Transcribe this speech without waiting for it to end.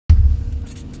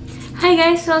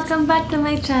Hi guys! Welcome back to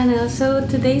my channel. So,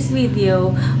 today's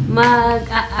video,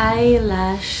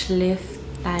 mag-eyelash lift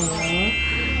tayo.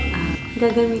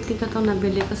 Gagamitin ko itong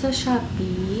nabili ko sa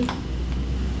Shopee.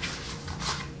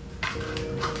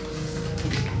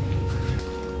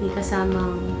 May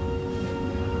kasamang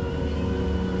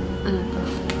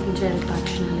gel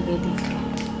patch na lagay dito.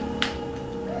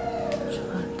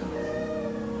 Tsaka ito.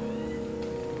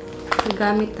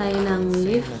 Gagamit tayo ng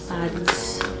lift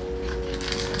pads.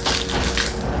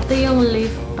 Ito yung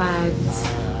lift pads.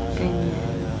 Ganyan.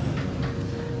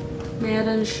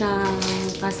 Meron siyang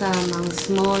kasamang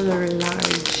small or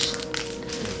large,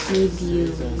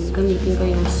 medium. Gamitin ko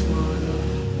yung small.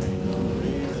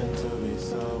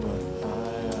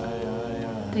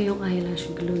 Ito yung eyelash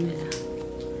glue nila.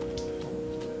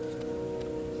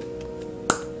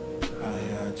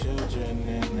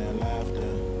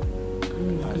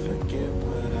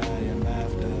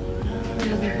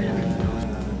 Lagay ko lang dito.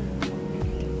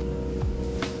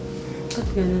 Ba't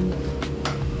ganun?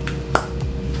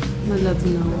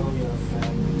 Malabnaw.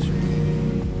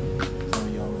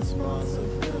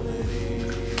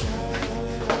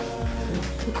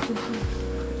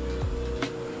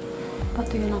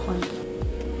 Pati yun ang konti.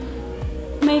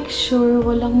 Make sure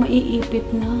walang maiipit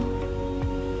na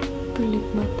pilik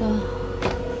mata.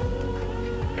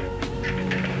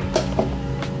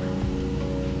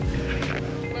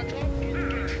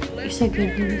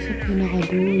 Isagad nila sa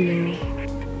pinakadulo.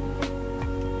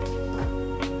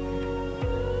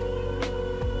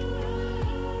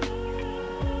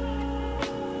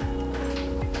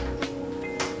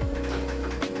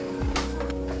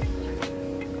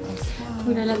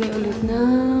 Maglalagay ulit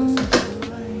ng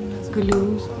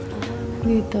glue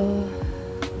dito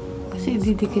kasi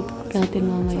didikit natin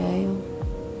mamaya yung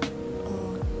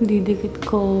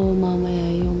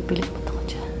pilik mata ko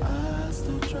dyan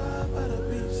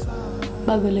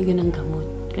bago lagyan ng gamot.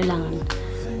 Kailangan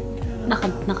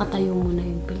nakatayo muna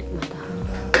yung pilik mata.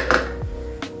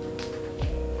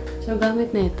 So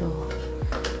gamit na ito.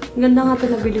 Ganda nga ito,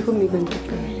 nabili ko, may ganda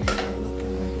ito.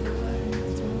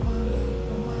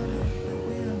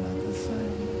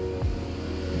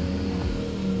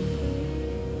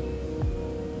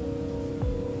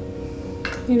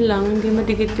 Yun lang, hindi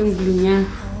madikit yung glue niya.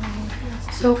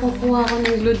 So, kukuha ko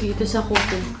ng glue dito sa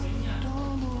kuko.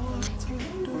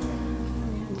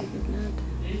 Dikit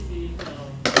natin.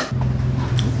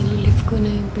 Ililift ko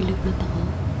na yung pilik mata ko.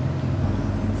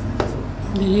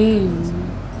 Galing.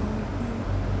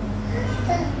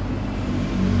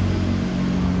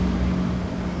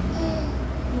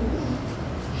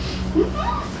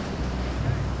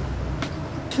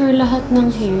 Sure, lahat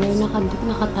ng hair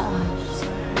nakataas.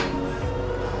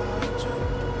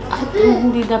 At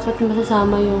hindi dapat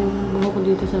masasama yung buhok ko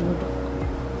dito sa baba.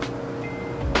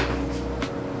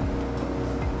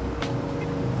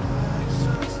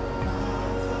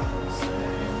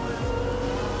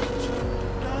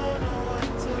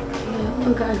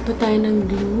 Mag-add pa tayo ng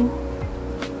glue.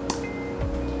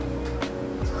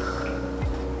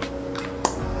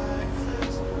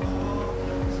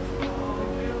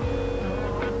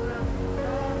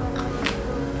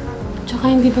 Tsaka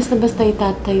hindi basta-basta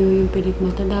itatayo yung pilik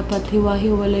mata. Dapat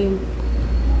hiwa-hiwala yung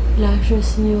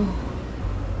lashes nyo.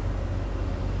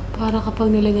 Para kapag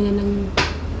nilagyan na ng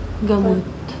gamot,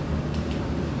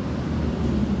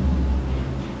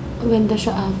 maganda siya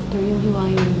after yung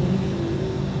hiwain nyo.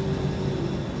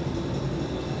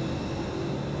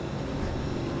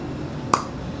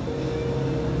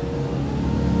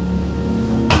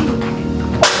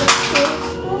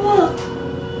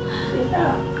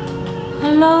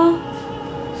 Hello?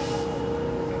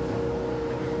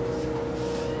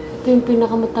 Ito yung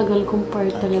pinakamatagal kong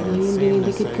part talaga, yung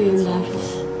dinidikit ko yung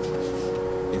lashes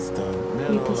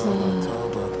dito sa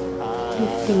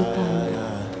lifting pad.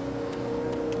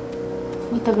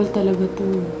 Matagal talaga ito.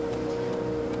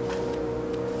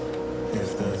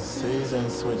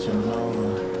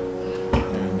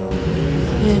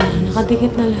 Ayan na,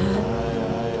 nakadikit na lahat.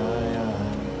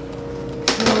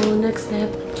 So, next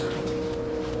step,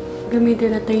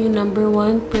 gamitin natin yung number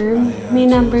 1 perm. May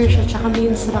number siya, tsaka may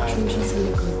instruction siya sa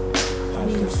likod.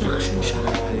 May instruction siya.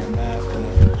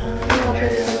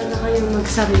 Pwede na kayong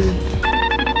magsarili.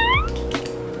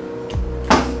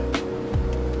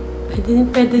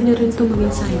 Pwede nyo rin ito maging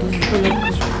sideline. Tulad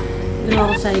ko. Ginawa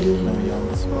ko sideline.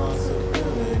 So,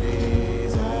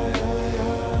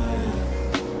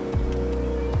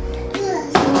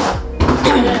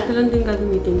 ito lang din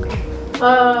gagamitin ko.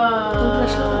 Ang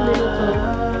flash lang nila ito.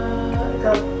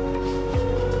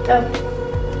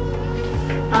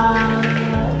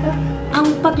 Ang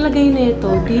paglagay na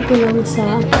ito, dito lang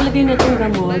sa, ang paglagay na itong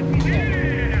gamot,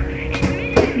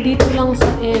 Dito lang sa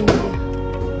end.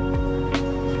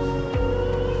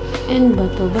 End ba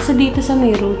to? Basta dito sa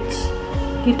may roots.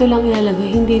 Dito lang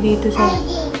ilalagay. Hindi dito sa...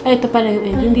 Ay, ito pala yung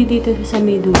end. Hindi dito sa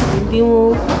may dulo. Hindi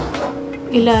mo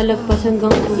ilalagpas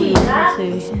hanggang dulo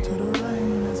kasi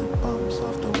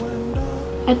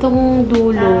itong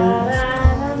dulo,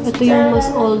 ito yung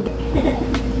mas old.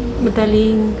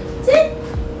 Madali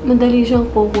siyang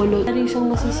kukulot. Madali siyang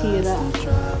masisira.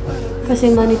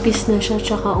 Kasi manipis na siya,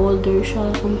 tsaka older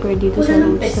siya compared dito sa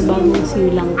roots sa bagong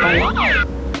silang pala.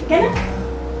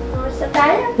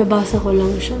 Nabasa ko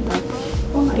lang siya dati.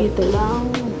 Dito lang.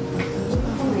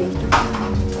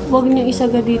 Huwag niyo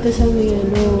isaga dito sa may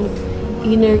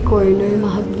inner corner.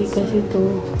 Mahagli kasi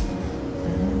ito.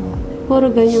 Puro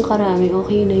ganyan karami.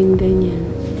 Okay na yung ganyan.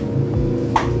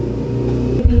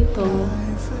 Dito,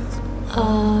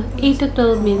 8 to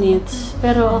 12 minutes.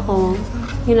 Pero ako,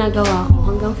 ginagawa ko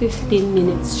hanggang 15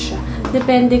 minutes siya.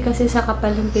 Depende kasi sa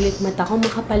kapal ng pilik mata. Kung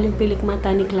makapal yung pilik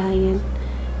mata ni client,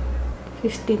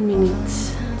 15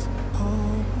 minutes.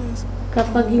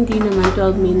 Kapag hindi naman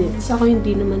 12 minutes. Ako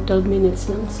hindi naman 12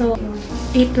 minutes lang. So,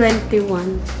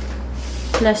 8:21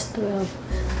 plus 12.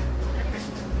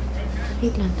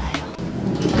 Wait lang tayo.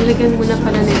 Ilagyan muna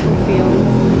pala na itong film.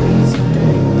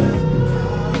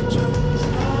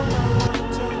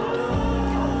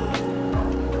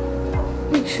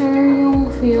 Make sure yung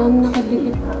film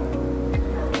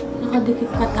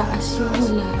nakadikit pataas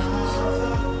yung lashes.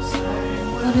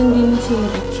 Para hindi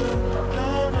masira.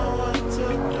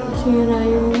 Masira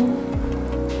yung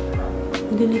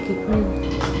dinikit mo.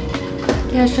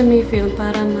 Kaya siya may film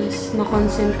para mas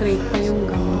makonsentrate pa yung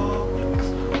gamot.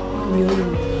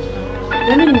 Yun.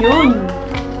 Ganun yun.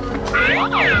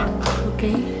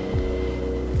 Okay.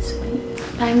 So,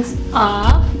 time's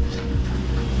up.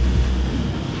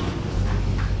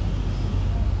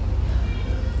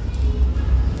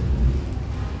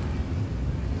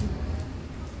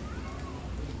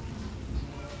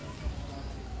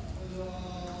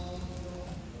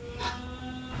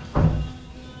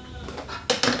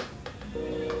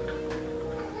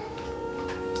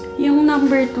 Yung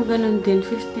number 2, ganun din.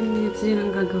 15 minutes din ang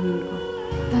gagawin ko.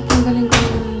 Tatanggalin ko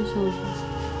na yung sofa.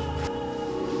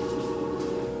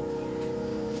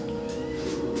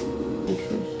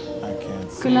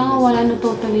 Kailangan wala na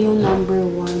totally yung number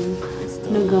 1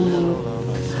 na gamot.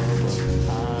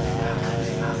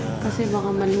 Kasi baka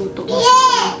maluto mo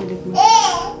sa pilig mo.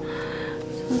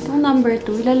 So, itong number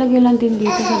 2, ilalagay lang din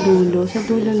dito sa dulo. Sa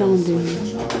dulo lang din.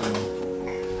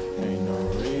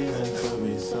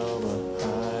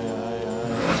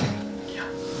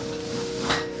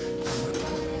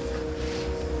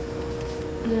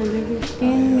 Another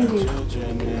 15 minutes.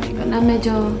 Na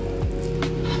medyo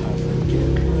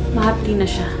mahapdi na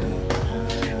siya.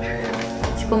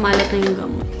 Kasi pumalat na yung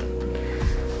gamot.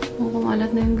 Kung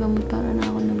pumalat na yung gamot, para na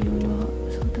ako nagluluha.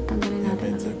 So, tatanggalin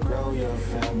natin agad.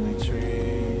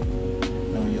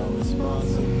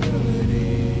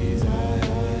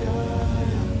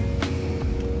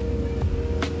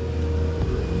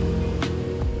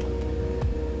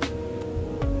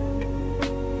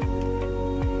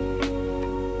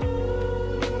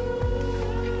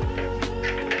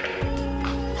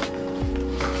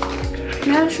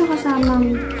 Meron siya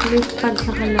kasamang lift pad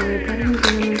sa kalawin, pero hindi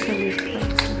naman sa lift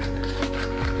pad.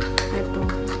 Ito.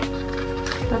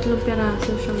 3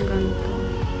 piraso siyang ganito.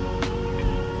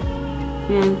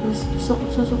 Yan.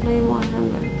 Susuklayin mo ka siyang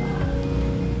ganito.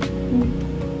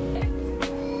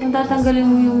 Tatanggalin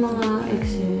mo yung mga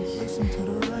excess.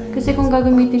 Kasi kung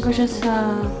gagamitin ko siya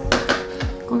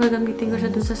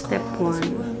dun sa step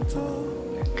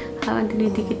 1, habang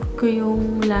dinidikit ko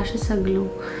yung lashes sa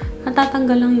glue,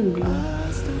 natatanggal lang yung glue.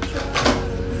 So,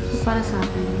 para sa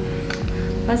akin.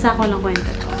 Para sa ako lang kwenta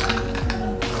to.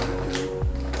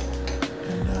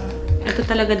 Ito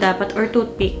talaga dapat, or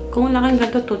toothpick. Kung laking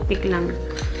ganito, toothpick lang.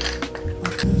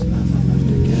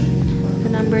 So,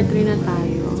 number 3 na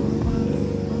tayo.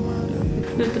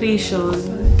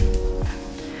 Nutrition.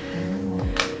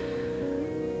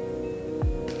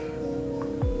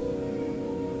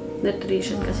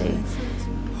 Nutrition kasi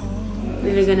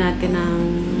nilagyan natin ng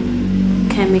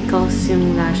chemicals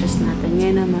yung lashes natin.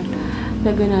 Ngayon naman,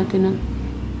 lagyan natin ng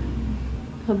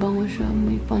mabango siya.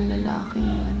 May panlalaking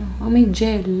may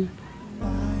gel.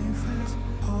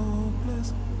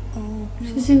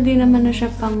 Since hindi naman na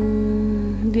siya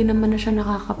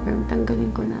nakaka-perm, tanggalin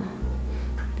ko na.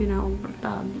 Hindi na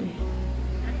komportable.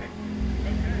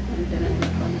 Hindi na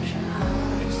siya.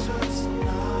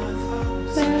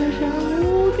 Pero siya,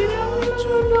 hindi na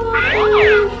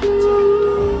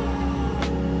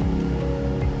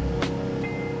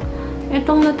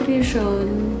Itong nutrition,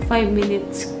 5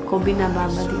 minutes ko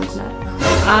binababad yung client.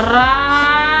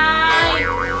 Aray!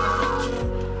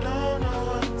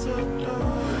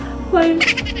 5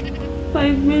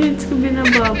 minutes ko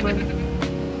binababad.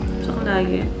 Sa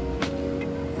client.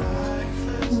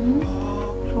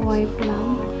 Wipe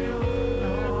lang.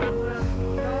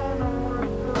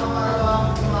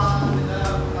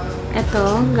 Ito,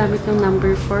 gamit yung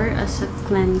number 4 as a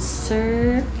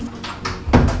cleanser.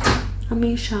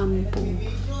 May shampoo.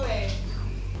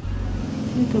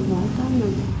 Ito ba? Tama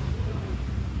ba?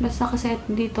 Basta kasi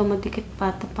dito madikit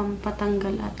pa.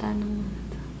 Pampatanggal ata naman.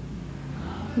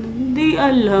 Hindi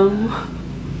alam.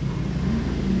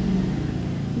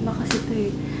 Baka kasi ito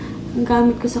eh. Ang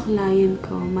gamit ko sa client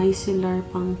ko, micellar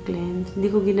pang cleanse. Hindi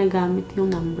ko ginagamit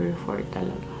yung number 4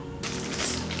 talaga.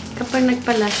 Kapag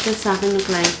nagpa-lash na sa akin ng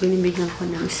client, binibigyan ko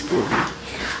ng spoolie.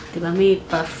 Diba? May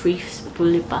pa-free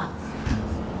spoolie pa.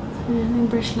 Ayan,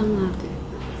 i-brush lang natin.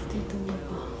 Dito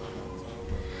baba.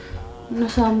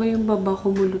 Nasama yung baba ko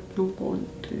mulot ng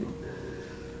konti.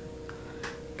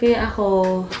 Kaya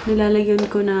ako, nilalagyan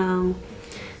ko ng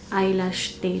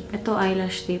eyelash tape. Ito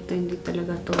eyelash tape to, hindi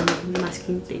talaga to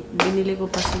masking tape. Binili ko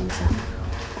pa sa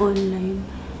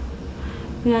online.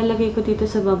 Nilalagay ko dito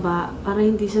sa baba para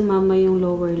hindi sumama yung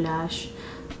lower lash.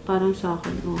 Parang sa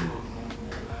akin, oh.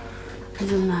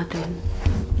 Zoom natin.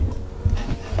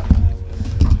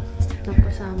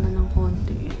 Napasama ng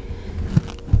konti.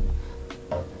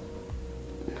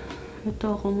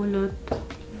 Ito, kumulot.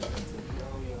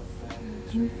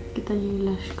 Kita niyo yung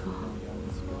lash ko.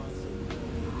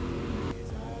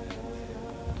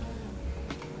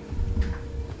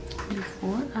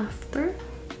 Before, after.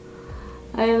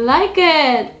 I like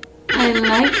it! I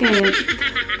like it!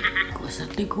 Kuwas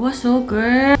at kuwas, oh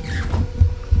girl!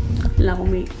 Wala ko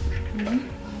may...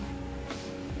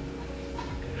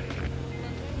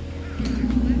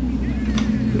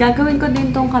 Gagawin ko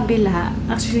din tong kabila.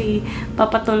 Actually,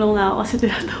 papatulong nga ako kasi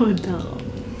tinatawad na ako.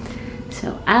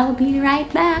 So, I'll be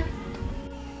right back!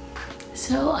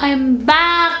 So, I'm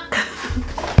back!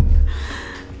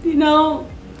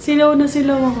 Silaw na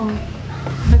silaw ako.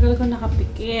 Tagal ko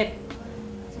nakapikit.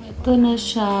 Ito na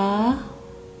siya.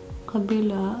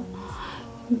 Kabila.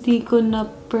 Hindi ko na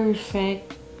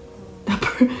perfect.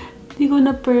 Hindi ko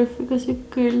na perfect kasi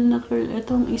curl na curl.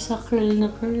 Itong isa curl na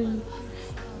curl.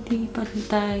 Hindi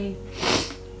pantay.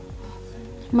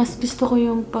 Mas gusto ko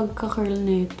yung pagka-curl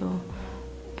na ito.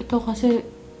 Ito kasi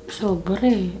sobra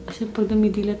eh. Kasi pag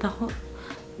dumidilat ako,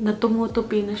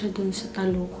 natumutupi na siya dun sa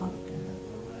talukap.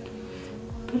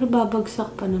 Pero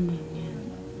babagsak pa naman yan.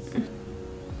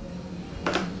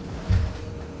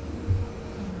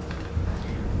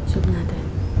 Zoom natin.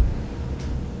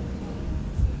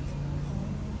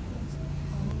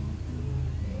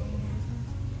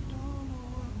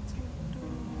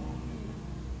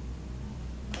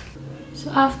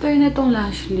 So, after nitong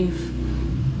lash lift,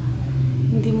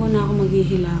 hindi muna ako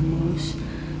maghihilamos.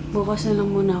 Bukas na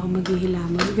lang muna ako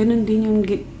maghihilamos. Ganon din yung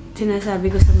sinasabi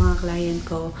ko sa mga client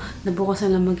ko na bukas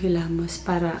na lang maghilamos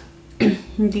para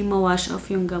hindi ma-wash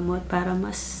off yung gamot, para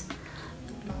mas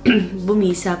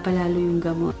bumisa palalo yung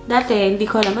gamot. Dati, hindi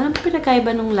ko alam anong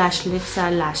pinagkaiba ng lash lift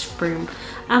sa lash perm.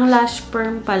 Ang lash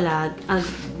perm pala,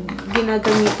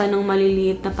 ginagamitan ng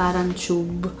maliliit na parang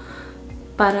tube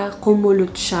para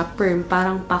kumulot siya, perm,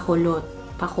 parang pakulot,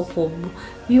 pakukob.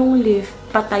 Yung lift,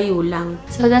 patayo lang.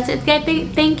 So that's it guys.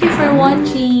 Thank you for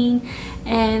watching.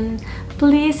 And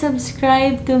please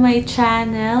subscribe to my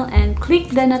channel and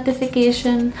click the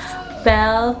notification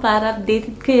bell para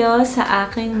updated kayo sa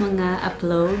aking mga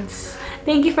uploads.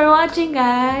 Thank you for watching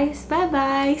guys.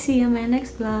 Bye-bye. See you in my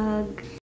next vlog.